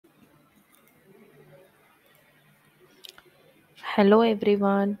Hello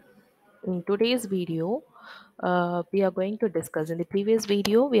everyone. In today's video, we are going to discuss. In the previous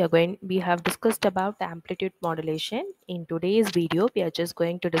video, we have discussed about the amplitude modulation. In today's video, we are just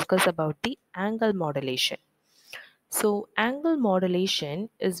going to discuss about the angle modulation. So, angle modulation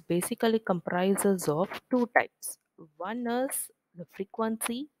is basically comprises of two types. One is the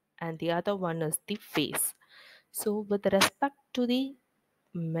frequency, and the other one is the phase. So, with respect to the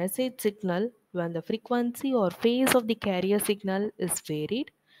message signal, when the frequency or phase of the carrier signal is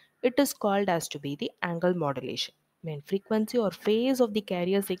varied, it is called as to be the angle modulation. When frequency or phase of the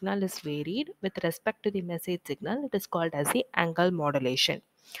carrier signal is varied with respect to the message signal, it is called as the angle modulation.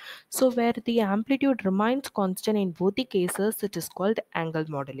 So where the amplitude remains constant in both the cases, it is called angle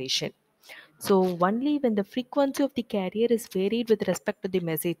modulation. So only when the frequency of the carrier is varied with respect to the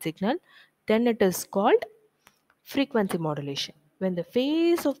message signal, then it is called frequency modulation. When the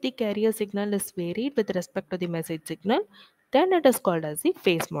phase of the carrier signal is varied with respect to the message signal, then it is called as the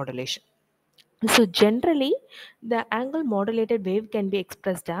phase modulation. So generally, the angle modulated wave can be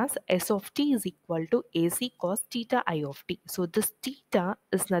expressed as S of t is equal to AC cos theta I of t. So this theta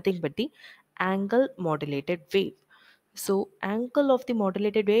is nothing but the angle modulated wave. So angle of the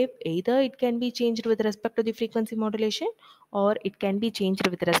modulated wave, either it can be changed with respect to the frequency modulation or it can be changed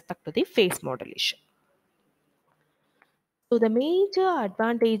with respect to the phase modulation. So the major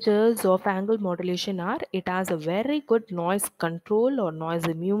advantages of angle modulation are it has a very good noise control or noise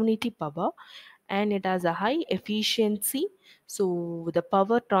immunity power, and it has a high efficiency. So the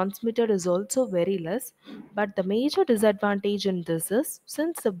power transmitted is also very less. But the major disadvantage in this is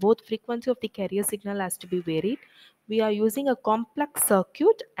since the both frequency of the carrier signal has to be varied, we are using a complex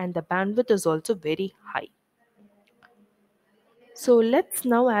circuit and the bandwidth is also very high. So let's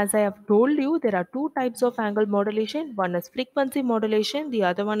now, as I have told you, there are two types of angle modulation. One is frequency modulation, the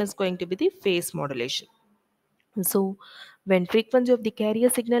other one is going to be the phase modulation. So when frequency of the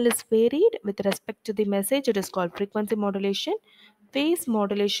carrier signal is varied with respect to the message, it is called frequency modulation. Phase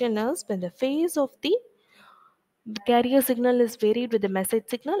modulation is when the phase of the carrier signal is varied with the message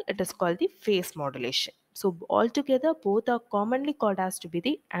signal, it is called the phase modulation. So altogether, both are commonly called as to be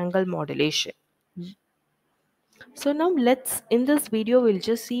the angle modulation. So now in this video we'll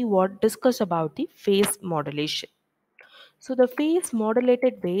just see what discuss about the phase modulation. So the phase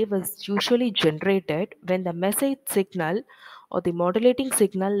modulated wave is usually generated when the message signal or the modulating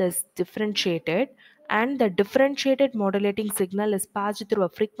signal is differentiated, and the differentiated modulating signal is passed through a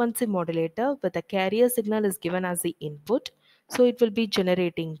frequency modulator where the carrier signal is given as the input. So it will be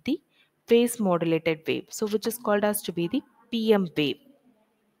generating the phase modulated wave, so which is called as to be the PM wave.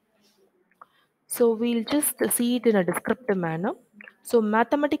 So we'll just see it in a descriptive manner. So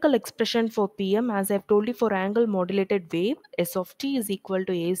mathematical expression for PM, as I've told you, for angle modulated wave, S of t is equal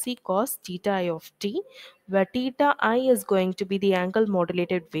to AC cos theta I of t, where theta I is going to be the angle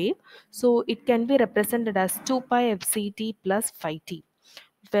modulated wave. So it can be represented as 2 pi fct plus phi t,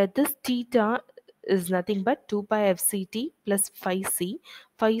 where this theta is nothing but 2 pi fct plus phi c.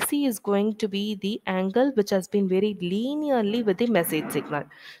 Phi c is going to be the angle which has been varied linearly with the message signal.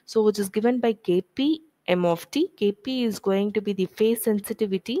 So which is given by kp m of t. Kp is going to be the phase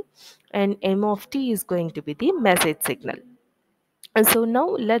sensitivity and m of t is going to be the message signal. And so now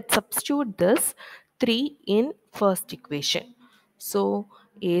let's substitute this 3 in first equation. So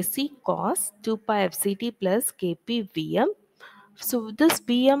AC cos 2 pi fct plus kp vm. So this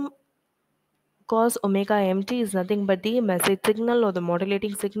Vm cos omega mt is nothing but the message signal or the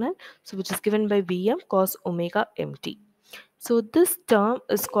modulating signal, so which is given by Vm cos omega mt. So this term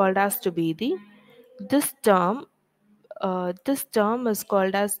is called as to be the this term is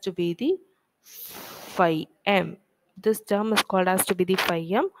called as to be the phi m. This term is called as to be the phi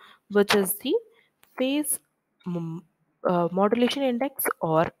m, which is the phase modulation index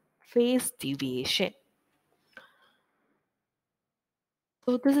or phase deviation.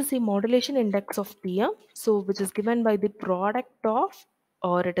 So this is the modulation index of PM, so which is given by the product of,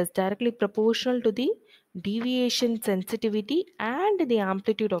 or it is directly proportional to the deviation sensitivity and the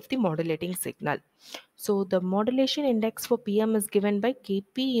amplitude of the modulating signal. So the modulation index for PM is given by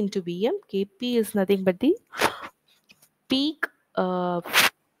Kp into Vm. Kp is nothing but the peak uh,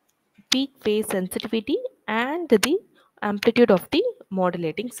 peak phase sensitivity and the amplitude of the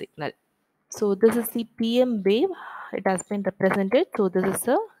modulating signal. So this is the PM wave. It has been represented. So this is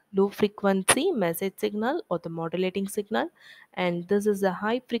a low frequency message signal or the modulating signal, and this is a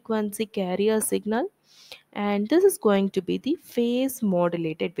high frequency carrier signal, and this is going to be the phase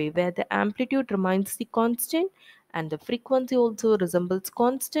modulated wave where the amplitude remains the constant and the frequency also resembles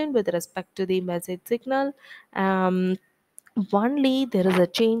constant with respect to the message signal. only there is a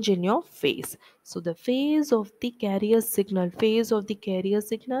change in your phase. So the phase of the carrier signal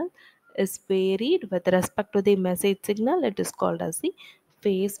is varied with respect to the message signal. It is called as the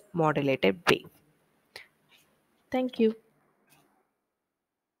phase modulated wave. Thank you.